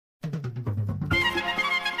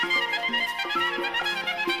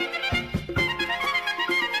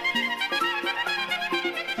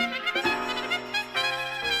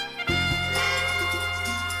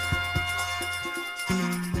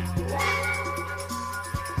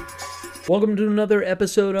Welcome to another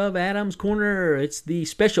episode of Adam's Corner. It's the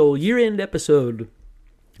special year-end episode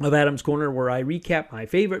of Adam's Corner where I recap my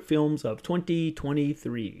favorite films of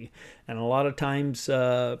 2023. And a lot of times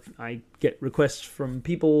I get requests from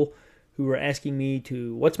people who are asking me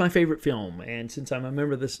what's my favorite film? And since I'm a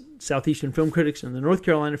member of the Southeastern Film Critics and the North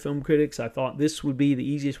Carolina Film Critics, I thought this would be the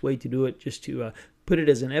easiest way to do it, just to put it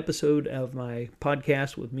as an episode of my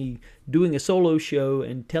podcast with me doing a solo show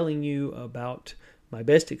and telling you about my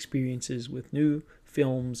best experiences with new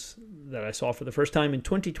films that I saw for the first time in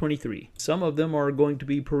 2023. Some of them are going to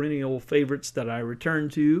be perennial favorites that I return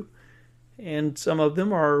to, and some of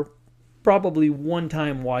them are probably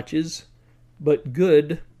one-time watches, but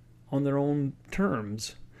good on their own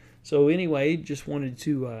terms. So anyway, just wanted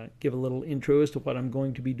to give a little intro as to what I'm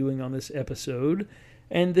going to be doing on this episode.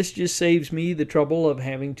 And this just saves me the trouble of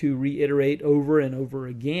having to reiterate over and over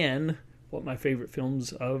again what my favorite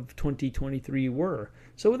films of 2023 were.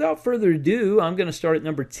 So without further ado, I'm going to start at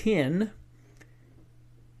number 10.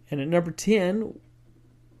 And at number 10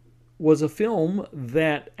 was a film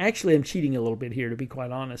that, actually I'm cheating a little bit here to be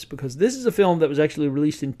quite honest, because this is a film that was actually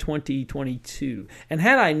released in 2022. And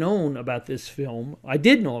had I known about this film, I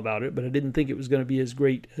did know about it, but I didn't think it was going to be as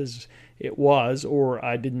great as it was, or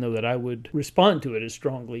I didn't know that I would respond to it as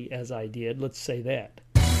strongly as I did. Let's say that.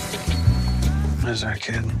 Where's our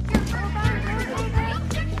kid?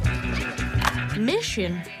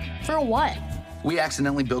 Mission? For what? We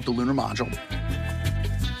accidentally built the lunar module.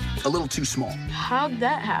 A little too small. How'd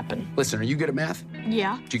that happen? Listen, are you good at math?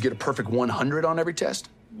 Yeah. Did you get a perfect 100 on every test?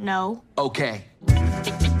 No. Okay.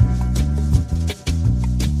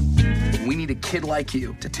 We need a kid like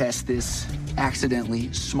you to test this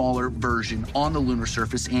accidentally smaller version on the lunar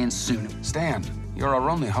surface, and soon. Stan, you're our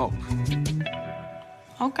only hope.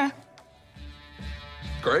 Okay.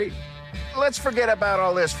 Great. Let's forget about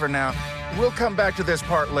all this for now. We'll come back to this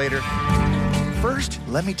part later. First,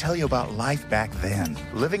 let me tell you about life back then.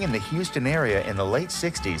 Living in the Houston area in the late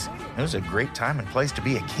 60s, it was a great time and place to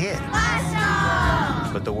be a kid.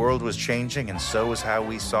 Awesome! But the world was changing, and so was how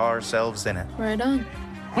we saw ourselves in it. Right on.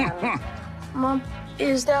 Mom,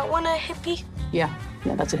 is that one a hippie? Yeah,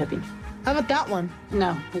 that's a hippie. How about that one?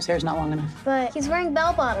 No, his hair's not long enough. But he's wearing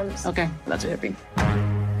bell bottoms. Okay, that's a hippie.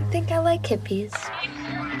 I think I like hippies.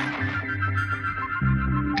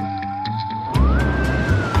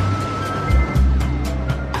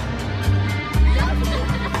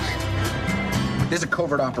 This is a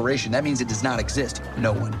covert operation. That means it does not exist.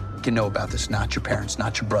 No one can know about this. Not your parents,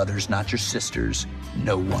 not your brothers, not your sisters.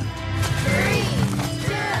 No one. 3,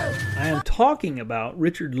 2. I am talking about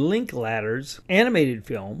Richard Linklater's animated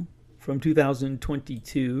film from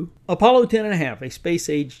 2022, Apollo 10.5, A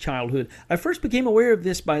Space-Age Childhood. I first became aware of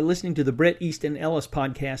this by listening to the Bret Easton Ellis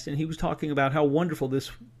podcast, and he was talking about how wonderful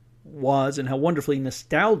this was and how wonderfully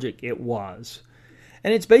nostalgic it was.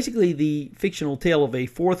 And it's basically the fictional tale of a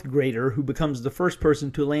fourth grader who becomes the first person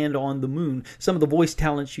to land on the moon. Some of the voice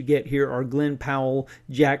talents you get here are Glenn Powell,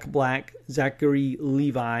 Jack Black, Zachary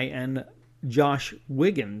Levi, and Josh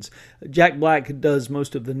Wiggins. Jack Black does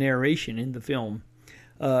most of the narration in the film.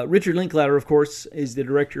 Richard Linklater, of course, is the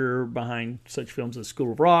director behind such films as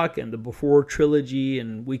School of Rock and the Before trilogy,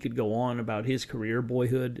 and we could go on about his career.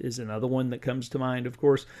 Boyhood is another one that comes to mind, of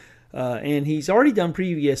course. And he's already done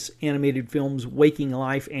previous animated films, Waking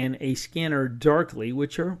Life and A Scanner Darkly,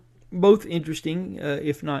 which are both interesting,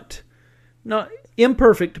 if not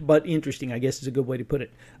imperfect, but interesting, I guess is a good way to put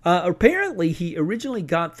it. Apparently, he originally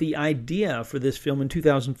got the idea for this film in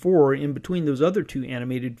 2004 in between those other two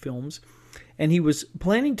animated films, and he was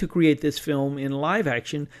planning to create this film in live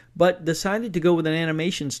action, but decided to go with an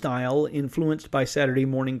animation style influenced by Saturday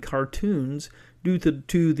morning cartoons due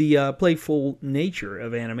to the playful nature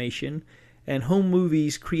of animation. And home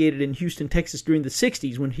movies created in Houston, Texas during the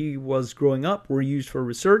 60s when he was growing up were used for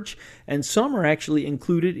research, and some are actually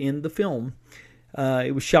included in the film.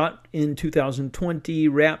 It was shot in 2020,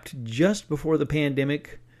 wrapped just before the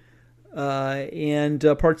pandemic, and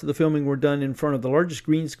parts of the filming were done in front of the largest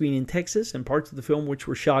green screen in Texas, and parts of the film which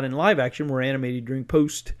were shot in live action were animated during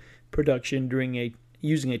post-production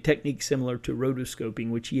using a technique similar to rotoscoping,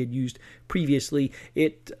 which he had used previously.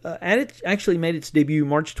 It actually made its debut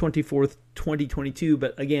March 24th, 2022,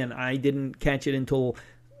 but again, I didn't catch it until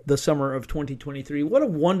the summer of 2023. What a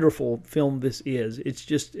wonderful film this is. It's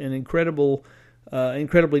just an incredibly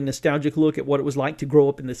nostalgic look at what it was like to grow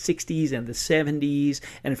up in the 60s and the 70s.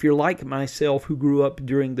 And if you're like myself, who grew up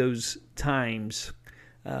during those times,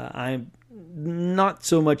 I'm not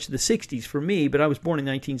so much the 60s for me, but I was born in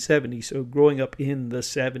 1970, so growing up in the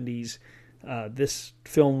 70s, this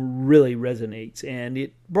film really resonates, and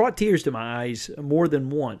it brought tears to my eyes more than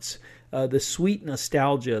once. the sweet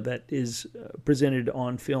nostalgia that is presented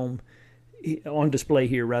on film, on display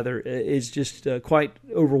here rather, is just quite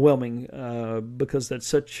overwhelming because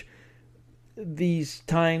these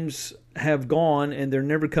times have gone and they're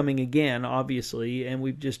never coming again, obviously, and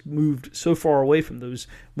we've just moved so far away from those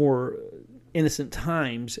more innocent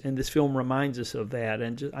times, and this film reminds us of that.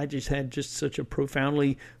 And I just had such a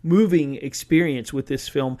profoundly moving experience with this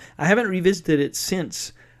film. I haven't revisited it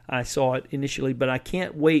since I saw it initially, but I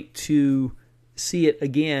can't wait to see it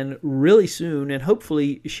again really soon and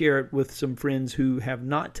hopefully share it with some friends who have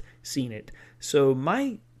not seen it. So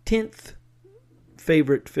my 10th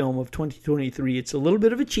favorite film of 2023, it's a little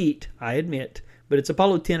bit of a cheat, I admit, but it's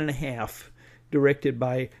Apollo 10.5, directed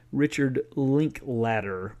by Richard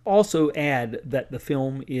Linklater. Also add that the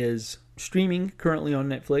film is streaming currently on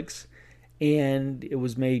Netflix, and it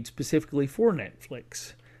was made specifically for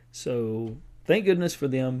Netflix. So thank goodness for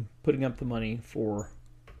them putting up the money for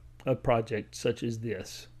a project such as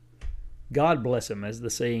this. God bless them, as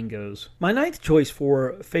the saying goes. My 9th choice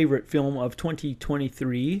for favorite film of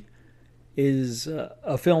 2023 is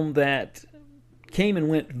a film that came and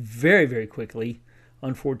went very, very quickly,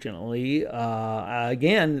 unfortunately.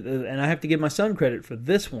 Again, and I have to give my son credit for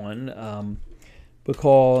this one,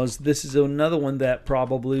 because this is another one that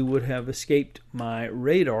probably would have escaped my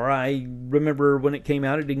radar. I remember when it came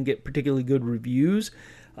out, it didn't get particularly good reviews.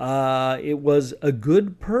 It was A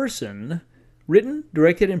Good Person, written,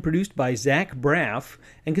 directed, and produced by Zach Braff.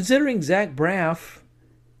 And considering Zach Braff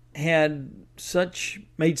had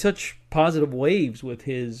made such positive waves with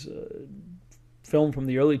his film from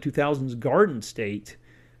the early 2000s, Garden State,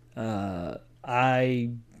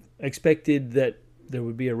 I expected that there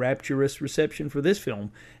would be a rapturous reception for this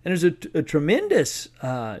film. And there's a tremendous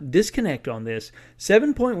disconnect on this.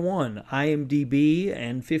 7.1 IMDb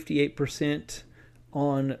and 58%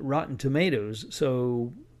 on Rotten Tomatoes.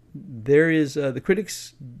 So there is, the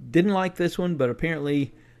critics didn't like this one, but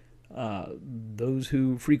apparently those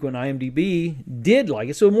who frequent IMDb did like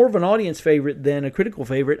it. So more of an audience favorite than a critical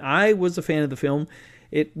favorite. I was a fan of the film.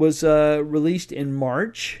 It was released in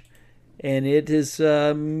March, and it is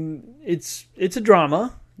it's a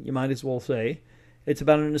drama, you might as well say. It's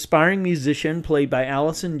about an aspiring musician played by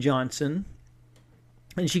Allison Johnson,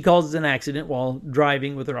 and she causes an accident while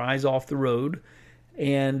driving with her eyes off the road.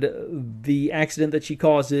 And the accident that she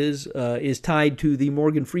causes is tied to the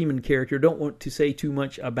Morgan Freeman character. Don't want to say too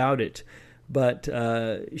much about it, but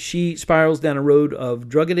she spirals down a road of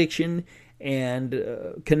drug addiction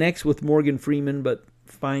and connects with Morgan Freeman, but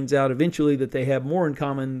finds out eventually that they have more in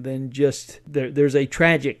common than just... There's a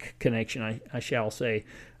tragic connection, I shall say,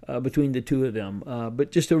 between the two of them.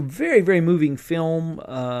 But just a very, very moving film.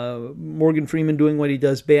 Morgan Freeman doing what he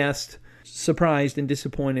does best. Surprised and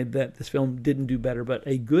disappointed that this film didn't do better, but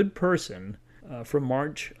A Good Person from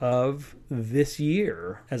March of this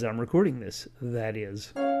year, as I'm recording this, that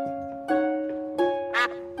is.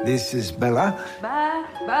 This is Bella.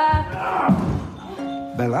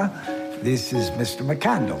 Bella, this is Mr.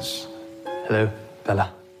 McCandles. Hello,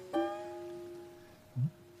 Bella.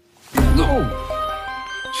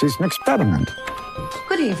 Oh, she's an experiment.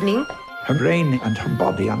 Good evening. Her brain and her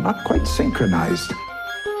body are not quite synchronized,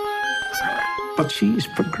 but she's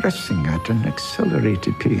progressing at an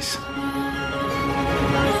accelerated pace.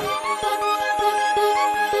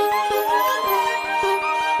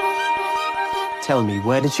 Tell me,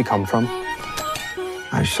 where did she come from?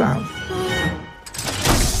 I shall.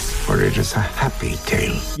 For it is a happy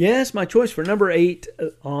tale. Yes, my choice for number 8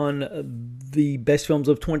 on the best films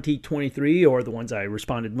of 2023, or the ones I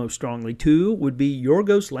responded most strongly to, would be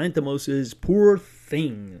Yorgos Lanthimos' Poor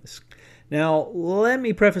Things. Now, let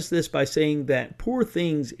me preface this by saying that Poor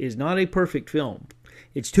Things is not a perfect film.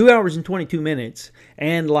 It's 2 hours and 22 minutes,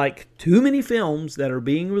 and like too many films that are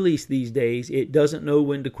being released these days, it doesn't know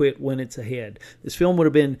when to quit when it's ahead. This film would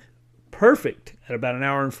have been perfect at about an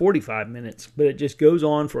hour and 45 minutes, but it just goes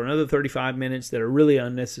on for another 35 minutes that are really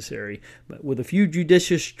unnecessary. But with a few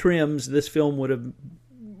judicious trims, this film would have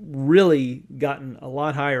really gotten a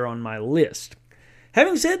lot higher on my list.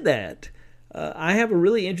 Having said that, I have a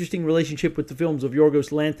really interesting relationship with the films of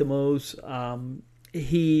Yorgos Lanthimos.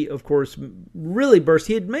 He, of course, really burst.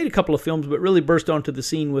 He had made a couple of films, but really burst onto the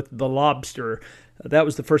scene with The Lobster. That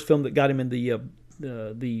was the first film that got him in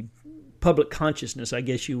the public consciousness, I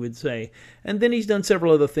guess you would say. And then he's done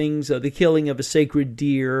several other things. The Killing of a Sacred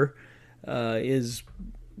Deer is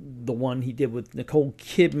the one he did with Nicole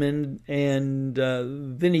Kidman, and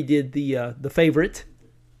then he did The Favorite.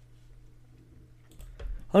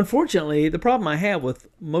 Unfortunately, the problem I have with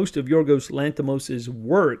most of Yorgos Lanthimos'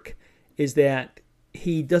 work is that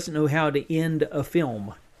he doesn't know how to end a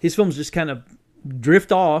film. His films just kind of drift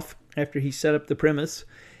off, after he set up the premise.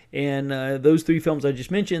 And those three films I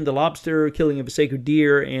just mentioned, The Lobster, Killing of a Sacred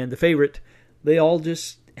Deer, and The Favorite, they all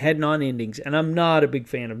just had non-endings. And I'm not a big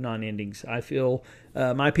fan of non-endings. I feel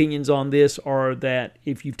my opinions on this are that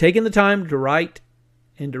if you've taken the time to write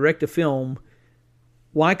and direct a film,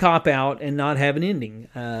 why cop out and not have an ending?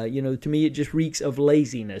 To me, it just reeks of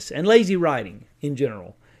laziness and lazy writing in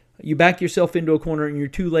general. You back yourself into a corner and you're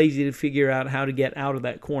too lazy to figure out how to get out of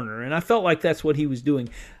that corner. And I felt like that's what he was doing.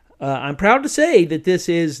 I'm proud to say that this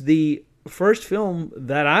is the first film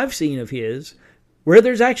that I've seen of his where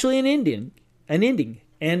there's actually an ending,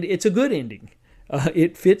 and it's a good ending.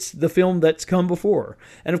 It fits the film that's come before.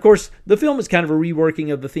 And of course, the film is kind of a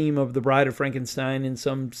reworking of the theme of The Bride of Frankenstein in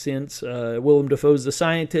some sense. Willem Dafoe's the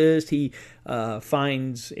scientist. He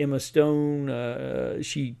finds Emma Stone.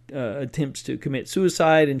 She attempts to commit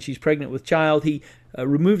suicide, and she's pregnant with child. He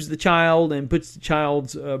removes the child and puts the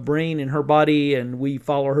child's brain in her body, and we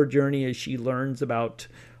follow her journey as she learns about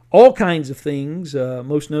all kinds of things,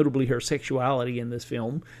 most notably her sexuality in this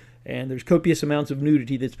film. And there's copious amounts of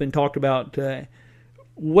nudity that's been talked about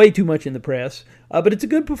way too much in the press. But it's a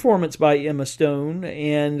good performance by Emma Stone,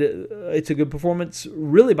 and it's a good performance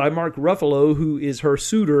really by Mark Ruffalo, who is her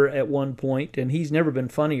suitor at one point, and he's never been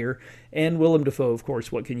funnier. And Willem Dafoe, of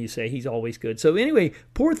course, what can you say? He's always good. So anyway,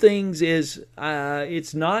 Poor Things is,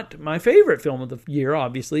 it's not my favorite film of the year,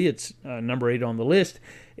 obviously. It's number 8 on the list.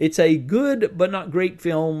 It's a good but not great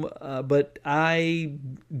film, but I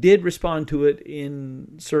did respond to it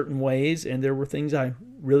in certain ways, and there were things I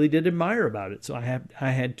really did admire about it. So I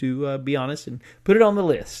had to be honest and put it on the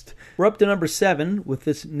list. We're up to number 7 with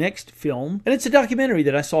this next film, and it's a documentary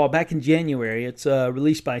that I saw back in January. It's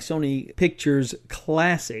released by Sony Pictures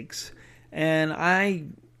Classics, and I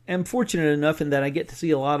am fortunate enough in that I get to see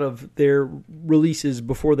a lot of their releases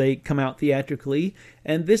before they come out theatrically.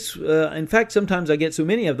 And this, in fact, sometimes I get so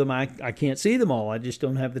many of them I can't see them all. I just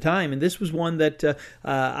don't have the time. And this was one that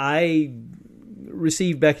I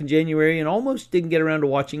received back in January and almost didn't get around to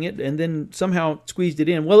watching it, and then somehow squeezed it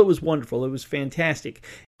in. Well, it was wonderful. It was fantastic.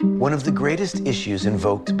 One of the greatest issues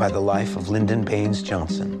invoked by the life of Lyndon Baines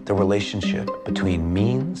Johnson, the relationship between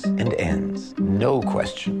means and ends. No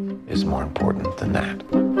question is more important than that.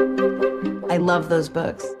 I love those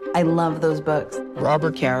books. I love those books.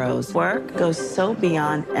 Robert Caro's work goes so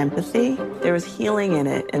beyond empathy. There is healing in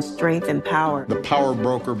it and strength and power. The Power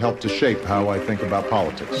Broker helped to shape how I think about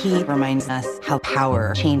politics. He reminds us how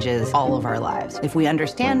power changes all of our lives. If we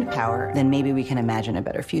understand power, then maybe we can imagine a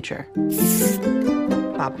better future.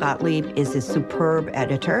 Bob Gottlieb is a superb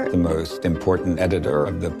editor. The most important editor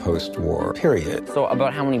of the post-war period. So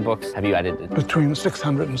about how many books have you edited? Between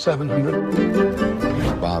 600 and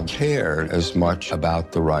 700. Bob cared as much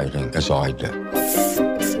about the writing as I did.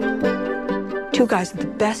 Two guys the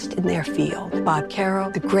best in their field. Bob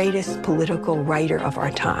Caro, the greatest political writer of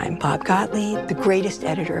our time. Bob Gottlieb, the greatest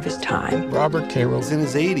editor of his time. Robert Caro's in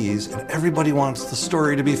his 80s, and everybody wants the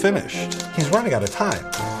story to be finished. He's running out of time.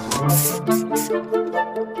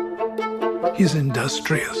 He's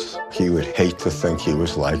industrious. He would hate to think he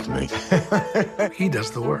was like me. He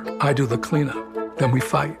does the work. I do the cleanup. Then we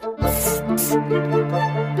fight.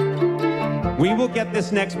 We will get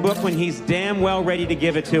this next book when he's damn well ready to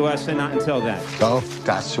give it to us, and not until then. So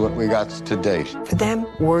that's what we got to date. For them,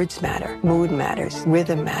 words matter, mood matters,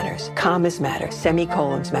 rhythm matters, commas matter,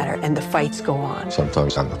 semicolons matter, and the fights go on.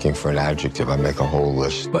 Sometimes I'm looking for an adjective. I make a whole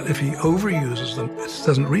list. But if he overuses them, it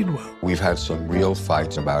doesn't read well. We've had some real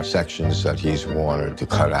fights about sections that he's wanted to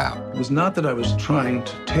cut out. It was not that I was trying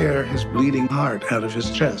to tear his bleeding heart out of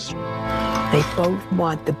his chest. They both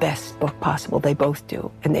want the best book possible. They both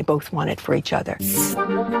do. And they both want it for each other.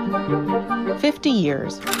 50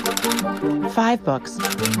 years, 5 books,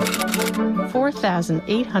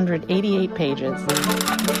 4,888 pages,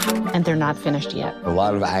 and they're not finished yet. A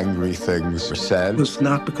lot of angry things were said. It was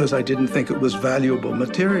not because I didn't think it was valuable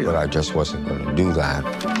material. But I just wasn't going to do that.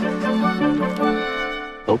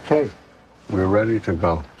 Okay, we're ready to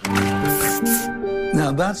go.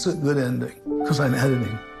 Now that's a good ending, because I'm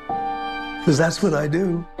editing. Because that's what I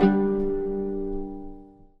do.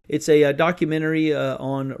 It's a documentary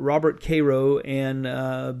on Robert Caro and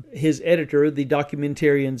his editor, the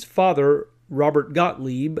documentarian's father, Robert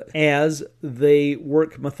Gottlieb, as they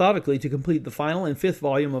work methodically to complete the final and 5th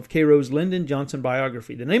volume of Caro's Lyndon Johnson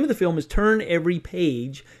biography. The name of the film is Turn Every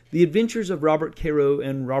Page, The Adventures of Robert Caro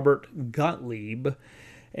and Robert Gottlieb.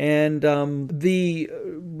 And the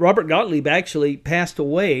Robert Gottlieb actually passed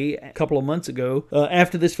away a couple of months ago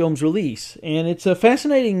after this film's release. And it's a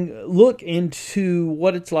fascinating look into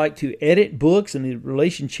what it's like to edit books and the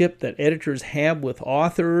relationship that editors have with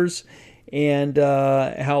authors, and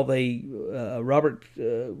how they Robert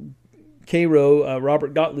Caro,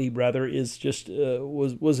 Robert Gottlieb rather, is just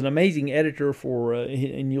was an amazing editor for,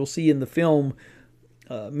 and you'll see in the film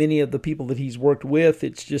many of the people that he's worked with.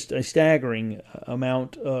 It's just a staggering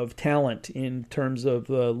amount of talent in terms of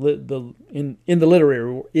in the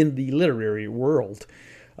literary world.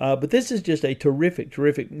 But this is just a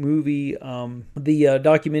terrific movie. The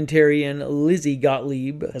documentarian Lizzie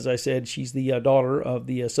Gottlieb, as I said, she's the daughter of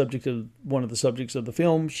the one of the subjects of the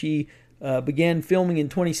film. She began filming in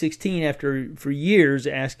 2016 after, for years,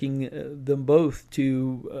 asking them both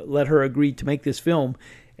to let her agree to make this film.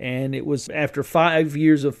 And it was after 5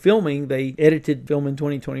 years of filming, they edited film in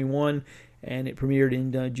 2021, and it premiered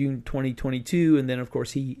in June 2022. And then, of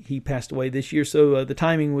course, he passed away this year. So the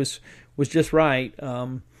timing was just right.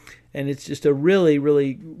 And it's just a really,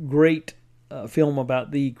 really great film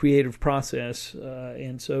about the creative process.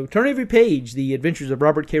 And so Turn Every Page, The Adventures of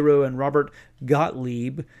Robert Caro and Robert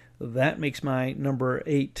Gottlieb, that makes my number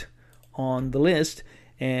 8 on the list.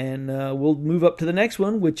 And we'll move up to the next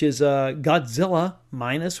one, which is Godzilla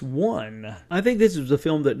 -1. I think this was a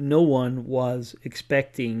film that no one was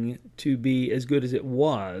expecting to be as good as it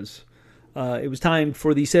was. It was timed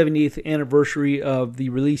for the 70th anniversary of the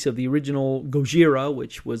release of the original Gojira,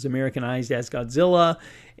 which was Americanized as Godzilla,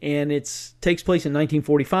 and it takes place in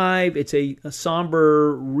 1945. It's a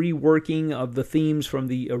somber reworking of the themes from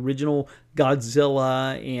the original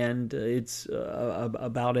Godzilla, and it's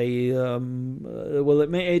about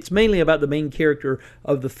it's mainly about the main character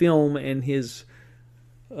of the film and his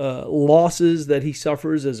losses that he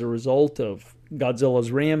suffers as a result of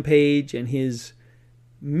Godzilla's rampage, and his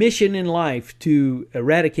mission in life to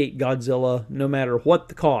eradicate Godzilla no matter what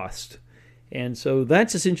the cost. And so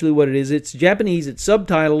that's essentially what it is. It's Japanese. It's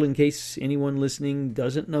subtitled, in case anyone listening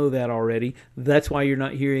doesn't know that already. That's why you're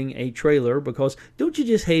not hearing a trailer, because don't you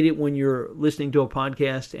just hate it when you're listening to a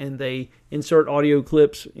podcast and they insert audio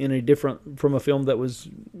clips from a film that was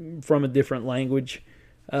from a different language?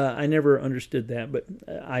 I never understood that, but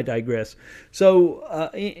I digress. So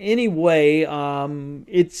anyway,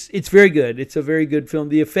 it's very good. It's a very good film.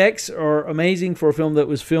 The effects are amazing for a film that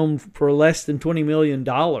was filmed for less than $20 million.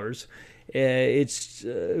 It's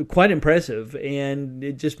quite impressive, and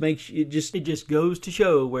it just goes to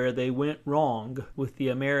show where they went wrong with the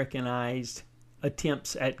Americanized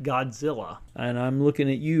attempts at Godzilla. And I'm looking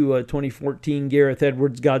at you, 2014 Gareth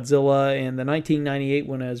Edwards Godzilla, and the 1998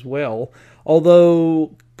 one as well.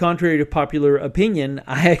 Although, contrary to popular opinion,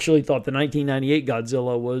 I actually thought the 1998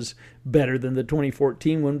 Godzilla was better than the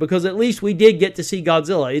 2014 one, because at least we did get to see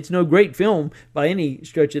Godzilla. It's no great film by any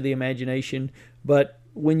stretch of the imagination, but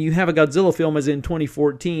when you have a Godzilla film as in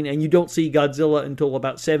 2014 and you don't see Godzilla until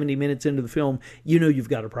about 70 minutes into the film, you know you've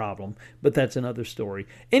got a problem. But that's another story.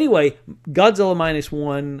 Anyway, Godzilla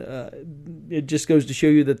 -1, it just goes to show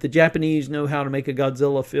you that the Japanese know how to make a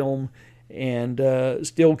Godzilla film and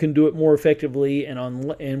still can do it more effectively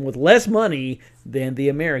and with less money than the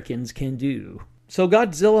Americans can do. So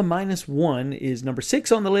Godzilla -1 is number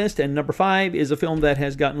 6 on the list, and number 5 is a film that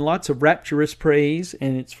has gotten lots of rapturous praise,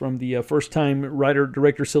 and it's from the first-time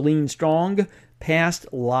writer-director Celine Strong,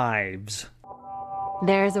 Past Lives.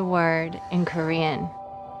 There's a word in Korean,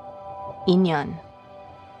 인연.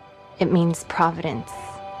 It means providence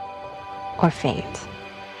or fate.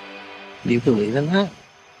 Do you believe in that?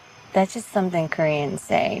 That's just something Koreans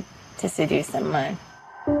say to seduce someone.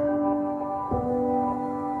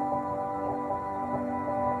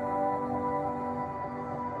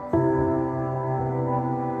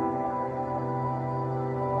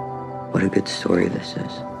 What a good story this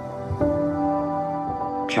is.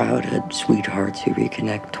 Childhood sweethearts who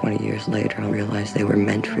reconnect 20 years later and realize they were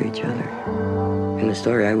meant for each other. In the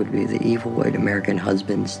story, I would be the evil white American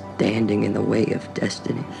husband standing in the way of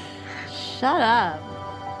destiny. Shut up.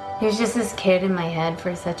 He was just this kid in my head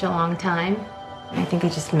for such a long time. I think I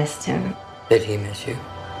just missed him. Did he miss you?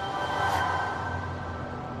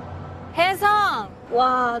 Haesung!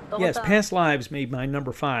 Yes, Past Lives made my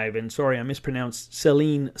number 5, and sorry, I mispronounced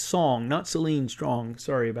Celine Song, not Celine Strong.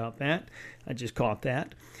 Sorry about that. I just caught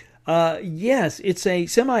that. Yes, it's a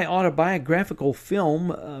semi-autobiographical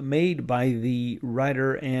film made by the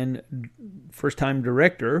writer and first-time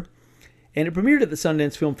director, and it premiered at the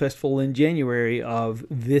Sundance Film Festival in January of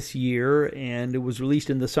this year, and it was released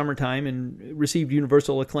in the summertime and received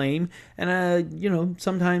universal acclaim. And,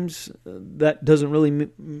 sometimes that doesn't really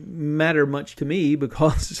matter much to me,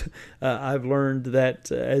 because I've learned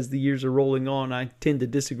that as the years are rolling on, I tend to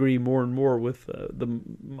disagree more and more with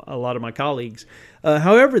a lot of my colleagues.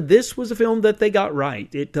 However, this was a film that they got right.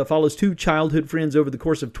 It follows two childhood friends over the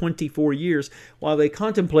course of 24 years while they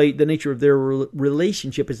contemplate the nature of their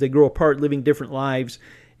relationship as they grow apart, living different lives.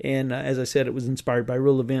 And as I said, it was inspired by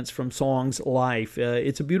real events from Song's life.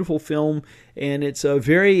 It's a beautiful film, and it's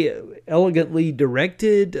very elegantly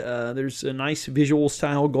directed. There's a nice visual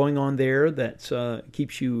style going on there that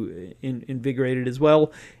keeps you invigorated as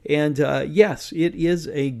well. And yes, it is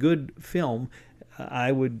a good film.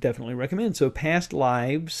 I would definitely recommend. So Past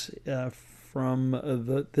Lives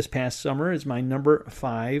from this past summer is my number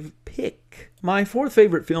 5 pick. My fourth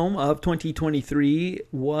favorite film of 2023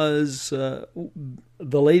 was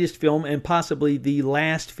the latest film and possibly the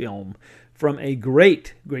last film from a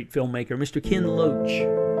great filmmaker, Mr. Ken Loach.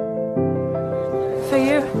 For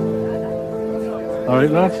you. All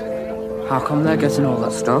right, lad. How come they're getting all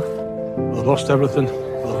that stuff? They've lost everything.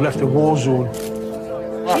 They've left a war zone.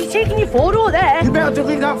 She's taking your photo there. You better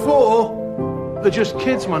delete that photo. They're just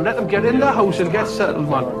kids, man. Let them get in their house and get settled,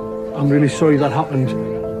 man. I'm really sorry that happened.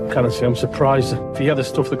 Can't say I'm surprised if you hear the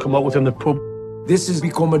stuff that come out within the pub. This has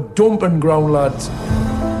become a dumping ground, lads.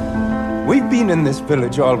 We've been in this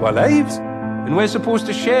village all our lives, and we're supposed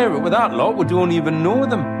to share it with that lot who don't even know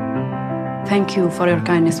them. Thank you for your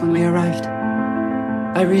kindness when we arrived.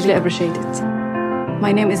 I really appreciate it.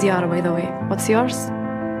 My name is Yara, by the way. What's yours?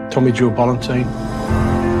 Tommy Joe Ballantyne.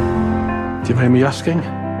 Do you mind me asking?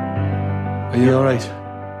 Are you all right?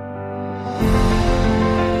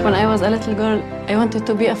 When I was a little girl, I wanted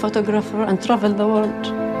to be a photographer and travel the world.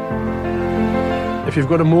 If you've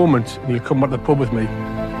got a moment, you'll come back to the pub with me.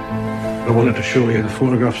 I wanted to show you the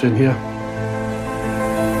photographs in here.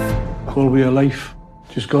 Whole way of life,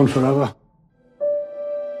 just gone forever.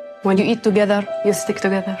 When you eat together, you stick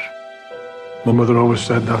together. My mother always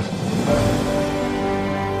said that.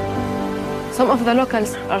 Some of the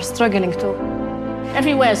locals are struggling too.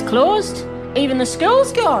 Everywhere's closed. Even the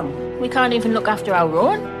school's gone. We can't even look after our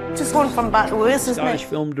own. Just one from back to worse, isn't Scottish it?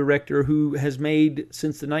 film director who has made,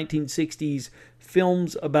 since the 1960s,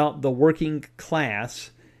 films about the working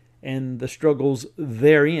class and the struggles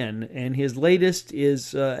therein. And his latest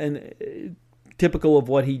is typical of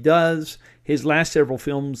what he does. His last several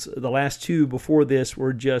films, the last two before this,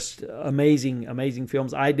 were just amazing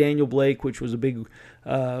films. I, Daniel Blake, which was a big,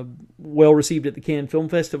 well-received at the Cannes Film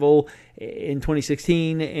Festival in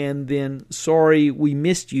 2016, and then Sorry, We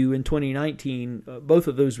Missed You in 2019. Both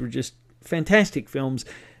of those were just fantastic films.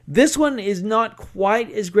 This one is not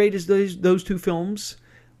quite as great as those two films,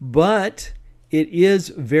 but it is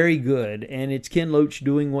very good, and it's Ken Loach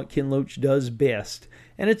doing what Ken Loach does best.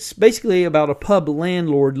 And it's basically about a pub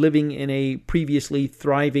landlord living in a previously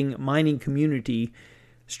thriving mining community,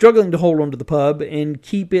 struggling to hold on to the pub and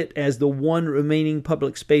keep it as the one remaining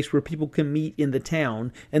public space where people can meet in the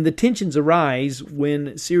town. And the tensions arise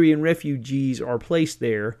when Syrian refugees are placed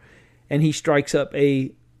there, and he strikes up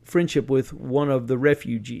a friendship with one of the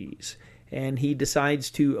refugees. And he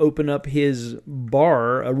decides to open up his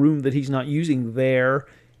bar, a room that he's not using there,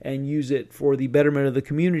 and use it for the betterment of the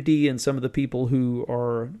community and some of the people who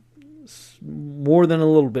are more than a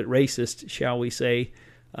little bit racist, shall we say.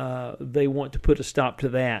 They want to put a stop to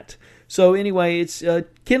that. So anyway, it's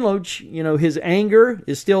Ken Loach. His anger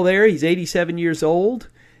is still there. He's 87 years old,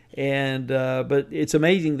 and but it's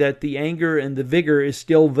amazing that the anger and the vigor is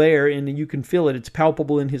still there, and you can feel it. It's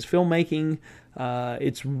palpable in his filmmaking.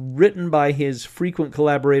 It's written by his frequent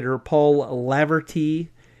collaborator Paul Laverty.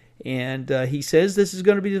 And he says this is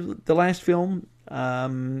going to be the last film.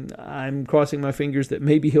 I'm crossing my fingers that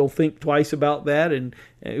maybe he'll think twice about that, and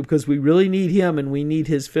because we really need him and we need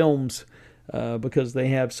his films because they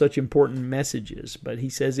have such important messages. But he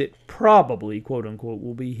says it probably, quote unquote,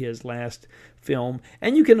 will be his last film.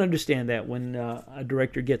 And you can understand that when a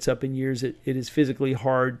director gets up in years, it is physically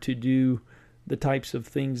hard to do the types of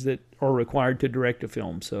things that are required to direct a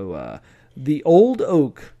film. So The Old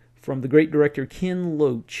Oak from the great director Ken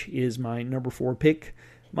Loach is my number 4 pick.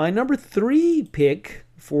 My number 3 pick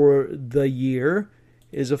for the year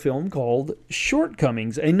is a film called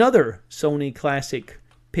Shortcomings, another Sony Classic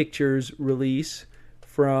Pictures release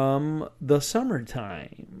from the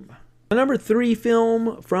summertime. My number 3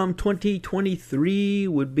 film from 2023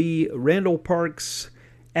 would be Randall Park's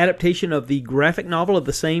adaptation of the graphic novel of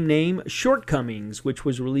the same name, Shortcomings, which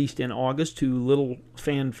was released in August to little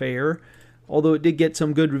fanfare. Although it did get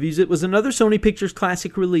some good reviews. It was another Sony Pictures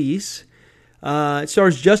Classic release. It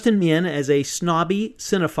stars Justin Min as a snobby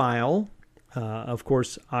cinephile. Of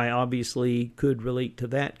course, I obviously could relate to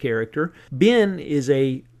that character. Ben is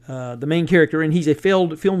the main character, and he's a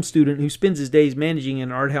failed film student who spends his days managing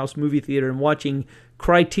an art house movie theater and watching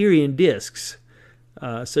Criterion discs,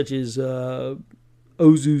 such as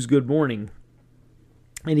Ozu's Good Morning.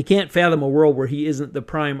 And he can't fathom a world where he isn't the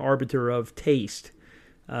prime arbiter of taste.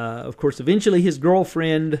 Of course, eventually his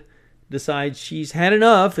girlfriend decides she's had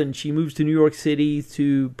enough, and she moves to New York City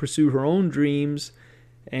to pursue her own dreams,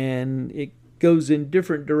 and it goes in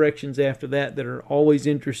different directions after that are always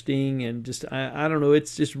interesting, and just I don't know,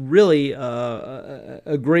 it's just really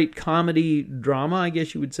a great comedy drama, I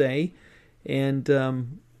guess you would say, and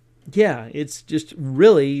yeah, it's just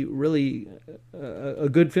really a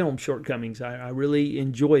good film, Shortcomings. I really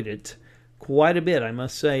enjoyed it quite a bit, I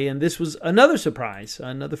must say, and this was another surprise,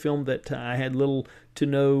 another film that I had little to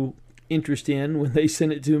no interest in when they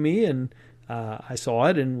sent it to me, and I saw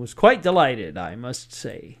it and was quite delighted, I must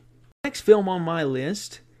say. Next film on my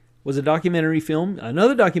list was a documentary film,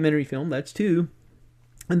 another documentary film, that's two,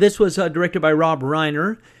 and this was directed by Rob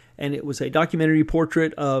Reiner, and it was a documentary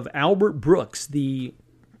portrait of Albert Brooks, the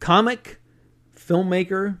comic,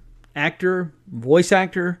 filmmaker, actor, voice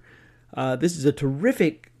actor. This is a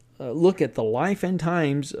terrific look at the life and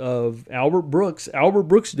times of Albert Brooks. Albert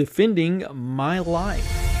Brooks defending my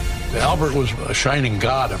life. Albert was a shining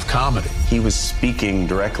god of comedy. He was speaking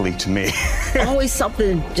directly to me. Always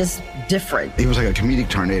something just different. He was like a comedic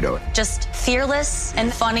tornado. Just fearless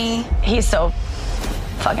and funny. He's so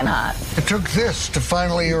fucking hot. It took this to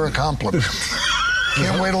finally hear a compliment.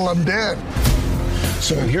 Can't wait till I'm dead.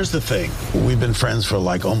 So here's the thing. We've been friends for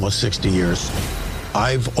like almost 60 years.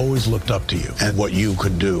 I've always looked up to you and what you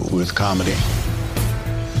could do with comedy.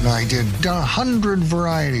 I did 100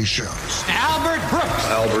 variety shows. Albert Brooks.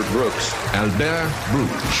 Albert Brooks. Albert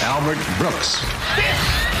Brooks. Albert Brooks.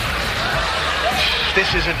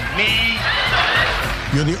 This isn't me.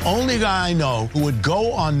 You're the only guy I know who would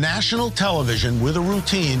go on national television with a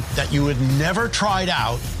routine that you had never tried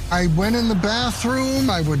out. I went in the bathroom,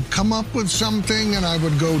 I would come up with something, and I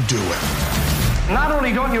would go do it. Not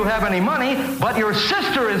only don't you have any money, but your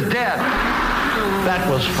sister is dead. That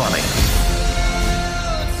was funny.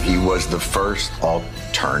 He was the first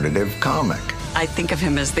alternative comic. I think of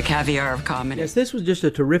him as the caviar of comedy. Yes, this was just a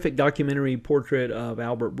terrific documentary portrait of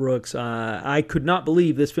Albert Brooks. I could not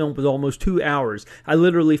believe this film was almost 2 hours. I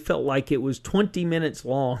literally felt like it was 20 minutes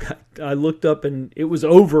long. I looked up and it was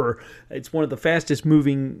over. It's one of the fastest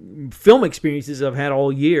moving film experiences I've had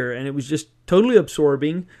all year, and it was just totally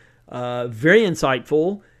absorbing, very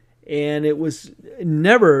insightful, and it was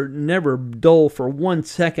never dull for 1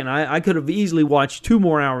 second. I could have easily watched 2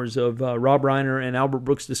 more hours of Rob Reiner and Albert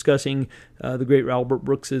Brooks discussing the great Albert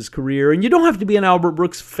Brooks' career. And you don't have to be an Albert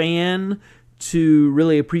Brooks fan to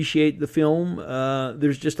really appreciate the film.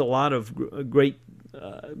 There's just a lot of great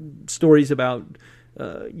stories about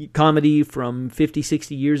comedy from 50,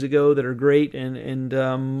 60 years ago that are great, and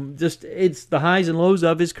just it's the highs and lows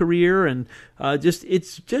of his career, and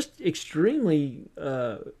it's just extremely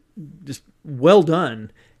just well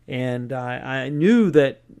done. And I knew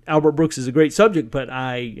that Albert Brooks is a great subject, but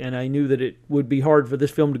I knew that it would be hard for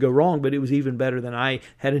this film to go wrong, but it was even better than I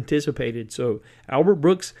had anticipated. So Albert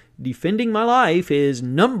Brooks Defending My Life is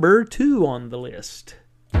number 2 on the list.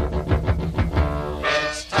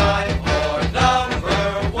 It's time for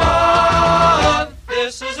number 1.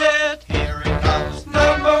 This is it. Here it comes,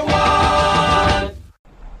 number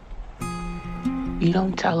 1. You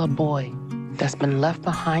don't tell a boy that's been left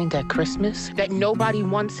behind at Christmas that nobody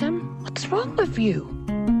wants him? What's wrong with you?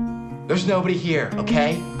 There's nobody here,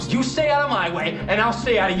 okay? You stay out of my way, and I'll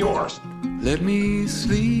stay out of yours. Let me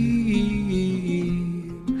sleep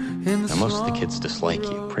in the Now, most of the kids dislike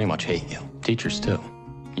you, pretty much hate you. Teachers too.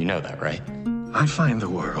 You know that, right? I find the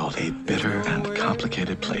world a bitter and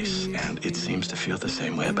complicated place, and it seems to feel the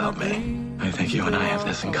same way about me. I think you and I have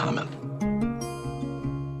this in common.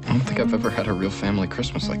 I don't think I've ever had a real family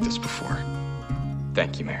Christmas like this before.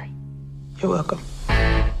 Thank you, Mary. You're welcome.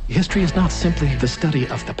 History is not simply the study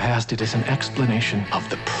of the past, it is an explanation of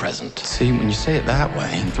the present. See, when you say it that way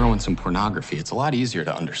and throw in some pornography, it's a lot easier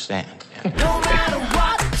to understand. No matter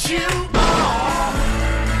what you are.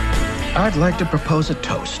 I'd like to propose a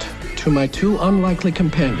toast to my 2 unlikely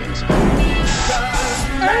companions.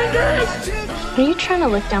 Are you trying to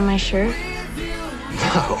lick down my shirt?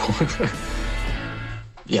 No.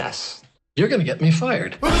 Yes. You're gonna get me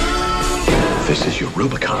fired. This is your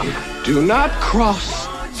Rubicon. Do not cross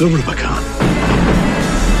the Rubicon.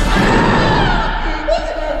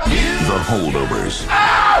 The Holdovers.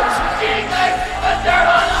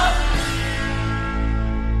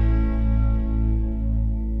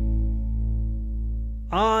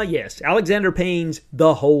 Yes, Alexander Payne's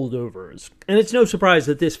The Holdovers. And it's no surprise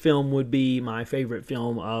that this film would be my favorite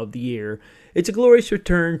film of the year. It's a glorious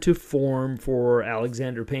return to form for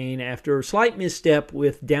Alexander Payne after a slight misstep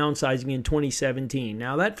with downsizing in 2017.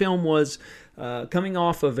 Now, that film was coming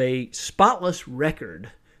off of a spotless record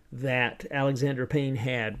that Alexander Payne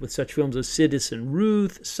had with such films as Citizen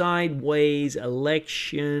Ruth, Sideways,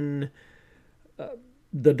 Election,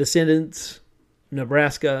 The Descendants,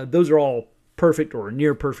 Nebraska. Those are all perfect or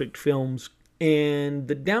near perfect films. And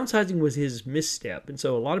The Downsizing was his misstep. And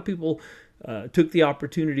so a lot of people took the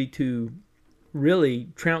opportunity to really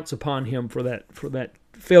trounce upon him for that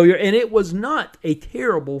failure. And it was not a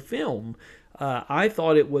terrible film. I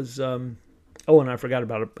thought it was... and I forgot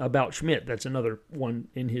about Schmidt. That's another one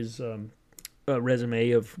in his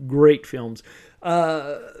resume of great films.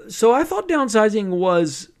 So I thought Downsizing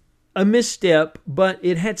was a misstep, but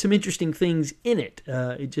it had some interesting things in it.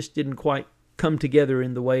 It just didn't quite come together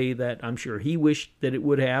in the way that I'm sure he wished that it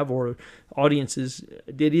would have, or audiences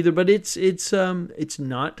did either. But it's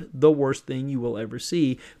not the worst thing you will ever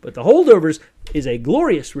see. But The Holdovers is a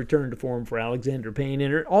glorious return to form for Alexander Payne,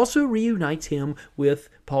 and it also reunites him with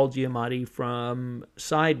Paul Giamatti from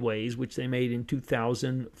Sideways, which they made in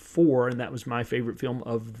 2004, and that was my favorite film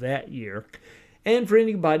of that year. And for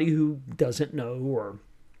anybody who doesn't know or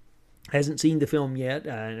hasn't seen the film yet,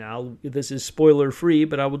 and this is spoiler free,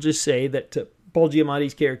 but I will just say that Paul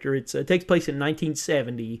Giamatti's character, it takes place in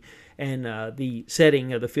 1970, and the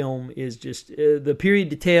setting of the film is just the period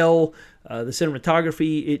detail, the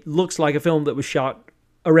cinematography. It looks like a film that was shot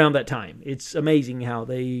around that time. It's amazing how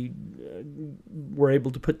they were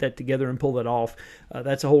able to put that together and pull that off.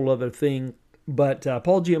 That's a whole other thing. But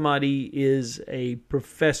Paul Giamatti is a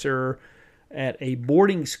professor at a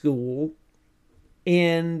boarding school,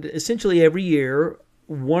 and essentially every year,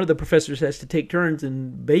 one of the professors has to take turns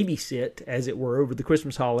and babysit, as it were, over the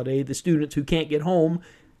Christmas holiday, the students who can't get home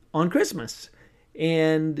on Christmas.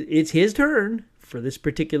 And it's his turn for this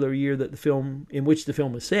particular year in which the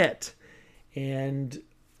film is set. And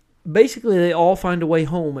basically they all find a way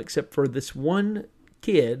home except for this one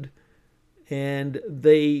kid, and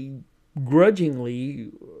they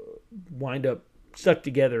grudgingly wind up stuck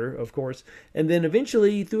together, of course, and then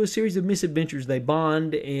eventually through a series of misadventures they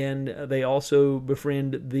bond, and they also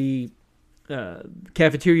befriend the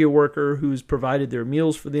cafeteria worker who's provided their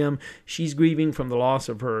meals for them. She's grieving from the loss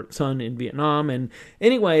of her son in Vietnam, and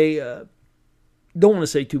anyway, don't want to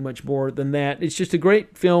say too much more than that. It's just a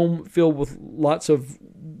great film filled with lots of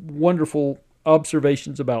wonderful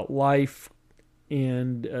observations about life,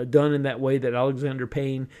 and done in that way that Alexander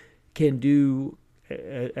Payne can do,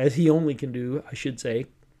 as he only can do, I should say.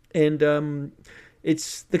 And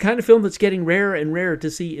it's the kind of film that's getting rarer and rarer to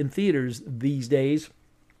see in theaters these days.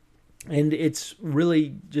 And it's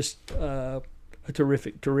really just a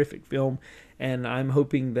terrific, terrific film. And I'm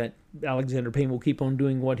hoping that Alexander Payne will keep on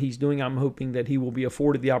doing what he's doing. I'm hoping that he will be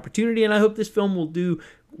afforded the opportunity. And I hope this film will do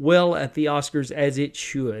well at the Oscars, as it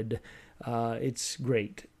should. It's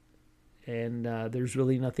great. And there's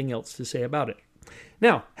really nothing else to say about it.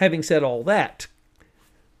 Now, having said all that,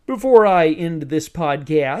 before I end this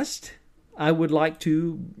podcast, I would like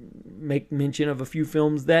to make mention of a few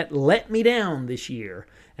films that let me down this year.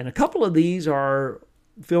 And a couple of these are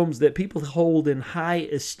films that people hold in high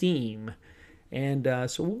esteem. And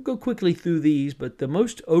so we'll go quickly through these, but the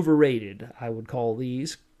most overrated, I would call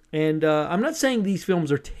these. And I'm not saying these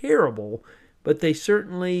films are terrible, but they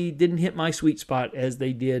certainly didn't hit my sweet spot as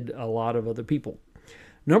they did a lot of other people.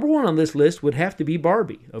 Number one on this list would have to be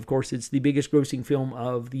Barbie. Of course, it's the biggest grossing film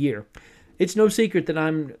of the year. It's no secret that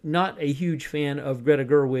I'm not a huge fan of Greta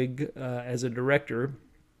Gerwig as a director.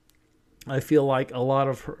 I feel like a lot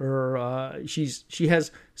of her, she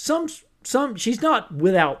has some, she's not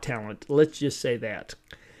without talent, let's just say that.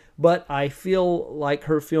 But I feel like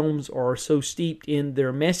her films are so steeped in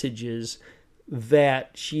their messages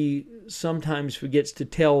that she sometimes forgets to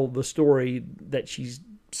tell the story that she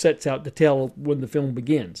sets out to tell when the film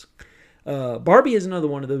begins. Barbie is another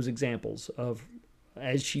one of those examples of,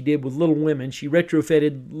 as she did with Little Women, she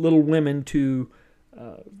retrofitted Little Women to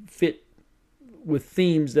fit with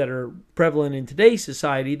themes that are prevalent in today's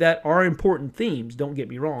society that are important themes. Don't get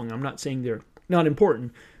me wrong. I'm not saying they're not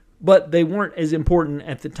important, but they weren't as important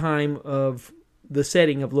at the time of the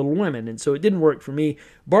setting of Little Women, and so it didn't work for me.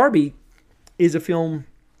 Barbie is a film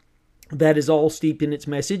that is all steeped in its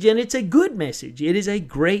message, and it's a good message. It is a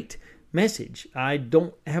great message. I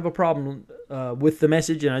don't have a problem with the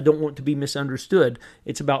message, and I don't want to be misunderstood.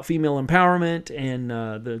 It's about female empowerment and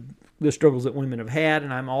the struggles that women have had,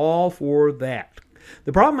 and I'm all for that.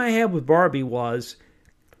 The problem I had with Barbie was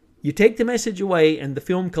you take the message away, and the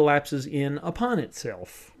film collapses in upon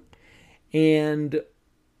itself. And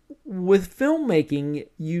with filmmaking,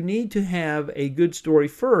 you need to have a good story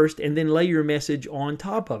first and then lay your message on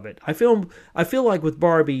top of it. I feel like with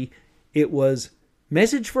Barbie, it was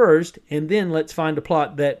message first, and then let's find a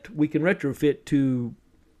plot that we can retrofit to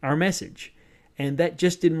our message. and that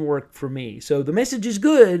just didn't work for me. So the message is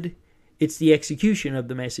good. It's the execution of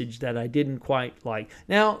the message that I didn't quite like.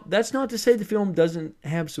 Now, that's not to say the film doesn't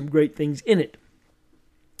have some great things in it.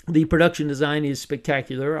 The production design is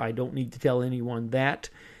spectacular. I don't need to tell anyone that.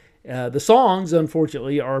 The songs,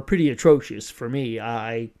 unfortunately, are pretty atrocious for me.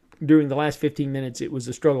 During the last 15 minutes, it was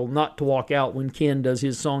a struggle not to walk out when Ken does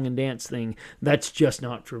his song and dance thing. That's just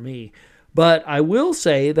not for me. But I will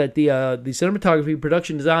say that the cinematography,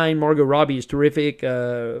 production design, Margot Robbie is terrific.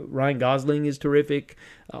 Ryan Gosling is terrific.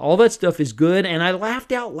 All that stuff is good, and I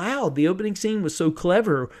laughed out loud. The opening scene was so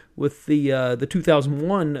clever with the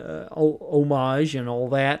 2001 homage and all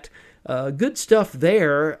that. Good stuff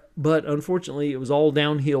there, but unfortunately, it was all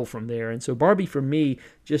downhill from there. And so Barbie, for me,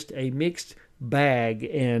 just a mixed bag,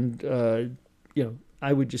 and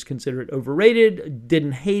I would just consider it overrated.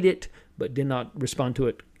 Didn't hate it, but did not respond to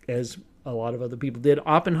it as a lot of other people did.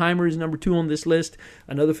 Oppenheimer is number 2 on this list.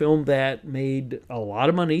 Another film that made a lot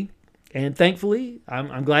of money. And thankfully,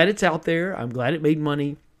 I'm glad it's out there. I'm glad it made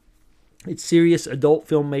money. It's serious adult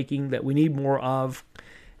filmmaking that we need more of.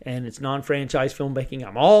 And it's non-franchise filmmaking.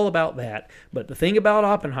 I'm all about that. But the thing about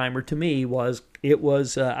Oppenheimer to me was,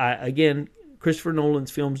 again, Christopher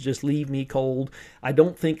Nolan's films just leave me cold. I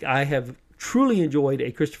don't think I have truly enjoyed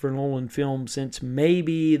a Christopher Nolan film since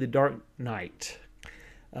maybe The Dark Knight.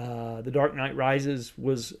 The Dark Knight Rises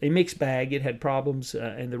was a mixed bag. It had problems,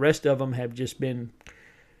 and the rest of them have just been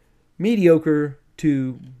mediocre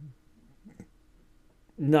to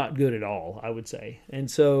not good at all, I would say. And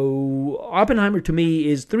so Oppenheimer to me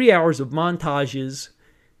is 3 hours of montages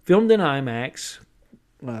filmed in IMAX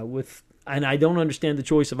and I don't understand the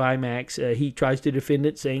choice of IMAX. He tries to defend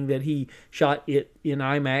it, saying that he shot it in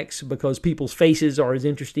IMAX because people's faces are as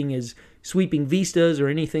interesting as sweeping vistas or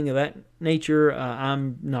anything of that nature.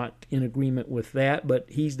 I'm not in agreement with that, but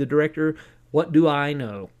he's the director. What do I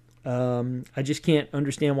know? I just can't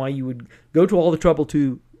understand why you would go to all the trouble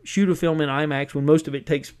to shoot a film in IMAX when most of it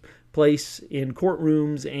takes place in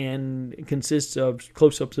courtrooms and consists of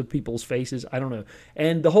close-ups of people's faces. I don't know.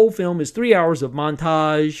 And the whole film is 3 hours of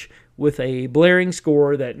montage with a blaring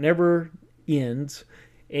score that never ends.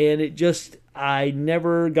 And I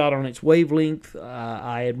never got on its wavelength.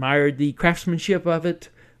 I admired the craftsmanship of it,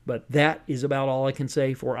 but that is about all I can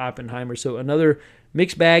say for Oppenheimer. So another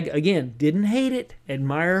mixed bag. Again, didn't hate it.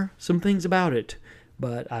 Admire some things about it.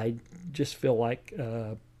 But I just feel like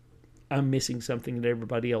I'm missing something that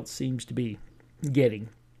everybody else seems to be getting.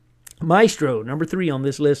 Maestro, number 3 on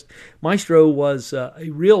this list. Maestro was a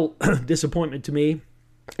real disappointment to me,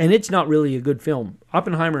 and it's not really a good film.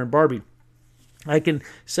 Oppenheimer and Barbie, I can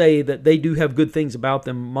say that they do have good things about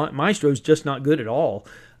them. Maestro's just not good at all,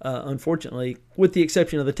 unfortunately, with the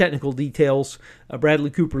exception of the technical details. Bradley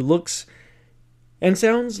Cooper looks and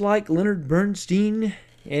sounds like Leonard Bernstein,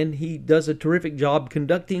 and he does a terrific job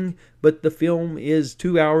conducting, but the film is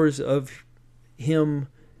 2 hours of him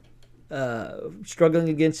struggling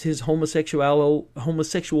against his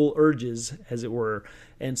homosexual urges, as it were.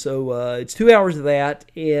 And so it's 2 hours of that,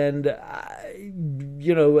 and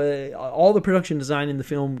all the production design in the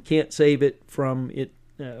film can't save it from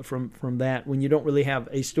that when you don't really have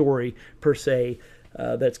a story per se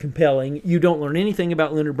that's compelling. You don't learn anything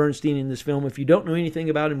about Leonard Bernstein in this film. If you don't know anything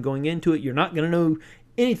about him going into it, you're not going to know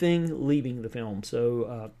anything leaving the film.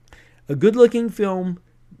 So a good-looking film,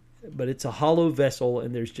 but it's a hollow vessel,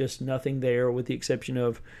 and there's just nothing there with the exception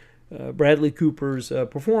of Bradley Cooper's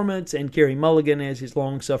performance and Carey Mulligan as his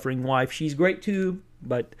long-suffering wife. She's great too,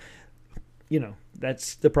 but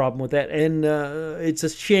that's the problem with that. And it's a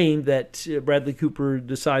shame that Bradley Cooper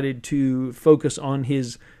decided to focus on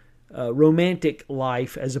his romantic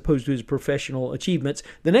life as opposed to his professional achievements.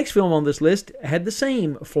 The next film on this list had the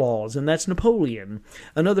same flaws, and that's Napoleon,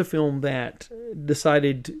 another film that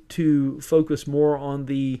decided to focus more on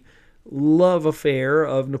the love affair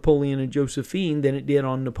of Napoleon and Josephine than it did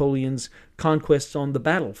on Napoleon's conquests on the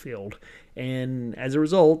battlefield. And as a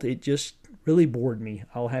result, it just really bored me,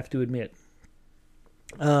 I'll have to admit.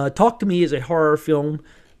 Talk to Me is a horror film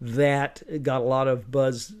that got a lot of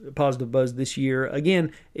positive buzz this year.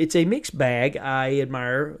 Again, it's a mixed bag. I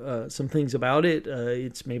admire some things about it.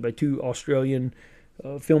 It's made by 2 Australian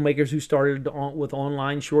filmmakers who started with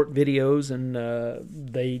online short videos, and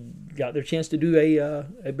they got their chance to do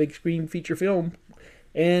a big screen feature film.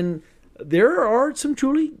 And there are some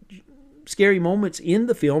truly scary moments in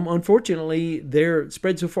the film. Unfortunately, they're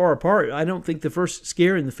spread so far apart. I don't think the first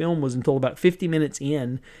scare in the film was until about 50 minutes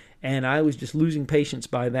in, and I was just losing patience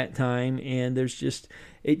by that time. And there's just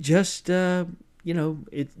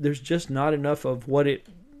not enough of what it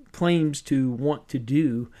claims to want to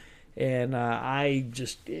do. And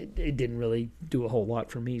it didn't really do a whole lot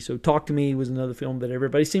for me. So Talk to Me was another film that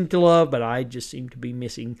everybody seemed to love, but I just seemed to be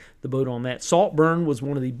missing the boat on that. Saltburn was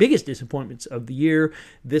one of the biggest disappointments of the year.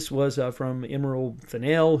 This was from Emerald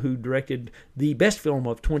Fennell, who directed the best film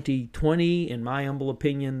of 2020, in my humble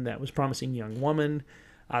opinion. That was Promising Young Woman.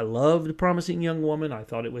 I loved Promising Young Woman. I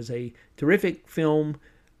thought it was a terrific film.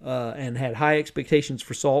 And had high expectations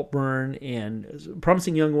for Saltburn, and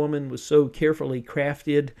Promising Young Woman was so carefully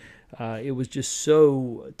crafted. It was just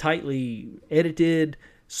so tightly edited.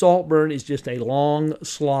 Saltburn is just a long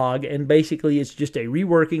slog, and basically it's just a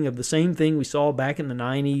reworking of the same thing we saw back in the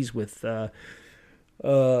 90s with The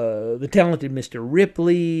Talented Mr.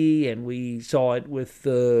 Ripley, and we saw it with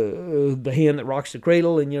The Hand That Rocks the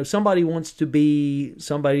Cradle. And, somebody wants to be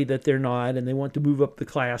somebody that they're not, and they want to move up the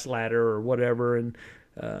class ladder or whatever, and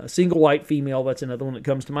Single White Female, that's another one that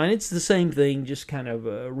comes to mind. It's the same thing, just kind of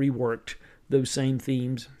reworked those same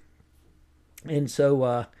themes. And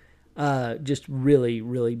so just really,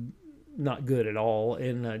 really not good at all,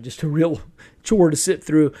 and just a real chore to sit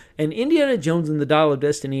through. And Indiana Jones and the Dial of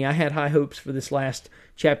Destiny, I had high hopes for this last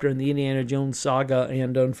chapter in the Indiana Jones saga,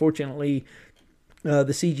 and unfortunately the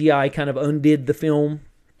CGI kind of undid the film.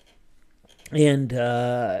 And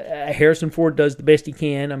Harrison Ford does the best he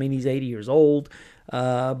can. I mean, he's 80 years old.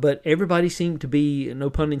 But everybody seemed to be, no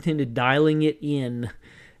pun intended, dialing it in.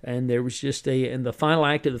 And there was just and the final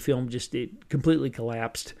act of the film it completely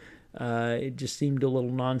collapsed. It just seemed a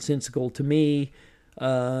little nonsensical to me.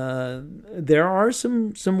 There are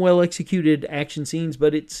some well-executed action scenes,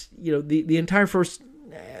 but it's, the entire first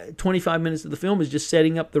 25 minutes of the film is just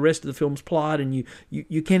setting up the rest of the film's plot, and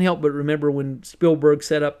you can't help but remember when Spielberg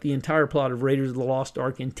set up the entire plot of Raiders of the Lost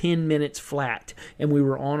Ark in 10 minutes flat, and we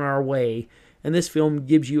were on our way. And this film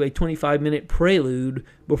gives you a 25-minute prelude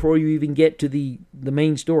before you even get to the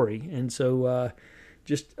main story. And so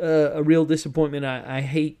just a real disappointment. I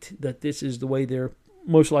hate that this is the way they're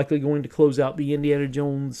most likely going to close out the Indiana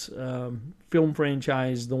Jones film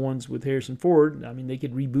franchise, the ones with Harrison Ford. I mean, they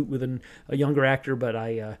could reboot with a younger actor, but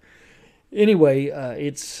it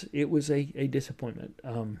was a disappointment.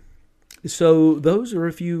 So those are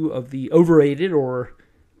a few of the overrated, or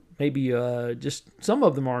maybe just some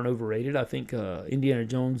of them aren't overrated. I think Indiana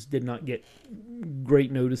Jones did not get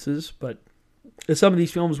great notices, but some of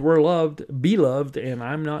these films were beloved, and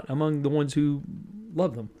I'm not among the ones who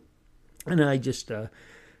love them. And I just,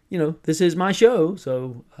 this is my show,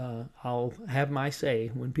 so I'll have my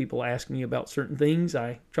say. When people ask me about certain things,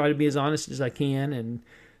 I try to be as honest as I can, and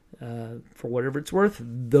for whatever it's worth,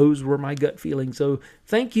 those were my gut feelings. So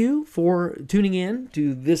thank you for tuning in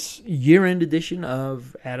to this year-end edition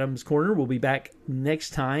of Adam's Corner. We'll be back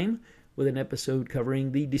next time with an episode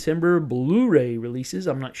covering the December Blu-ray releases.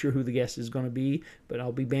 I'm not sure who the guest is going to be, but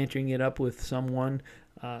I'll be bantering it up with someone,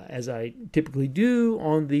 as I typically do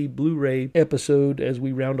on the Blu-ray episode, as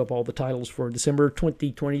we round up all the titles for December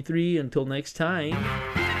 2023. Until next time.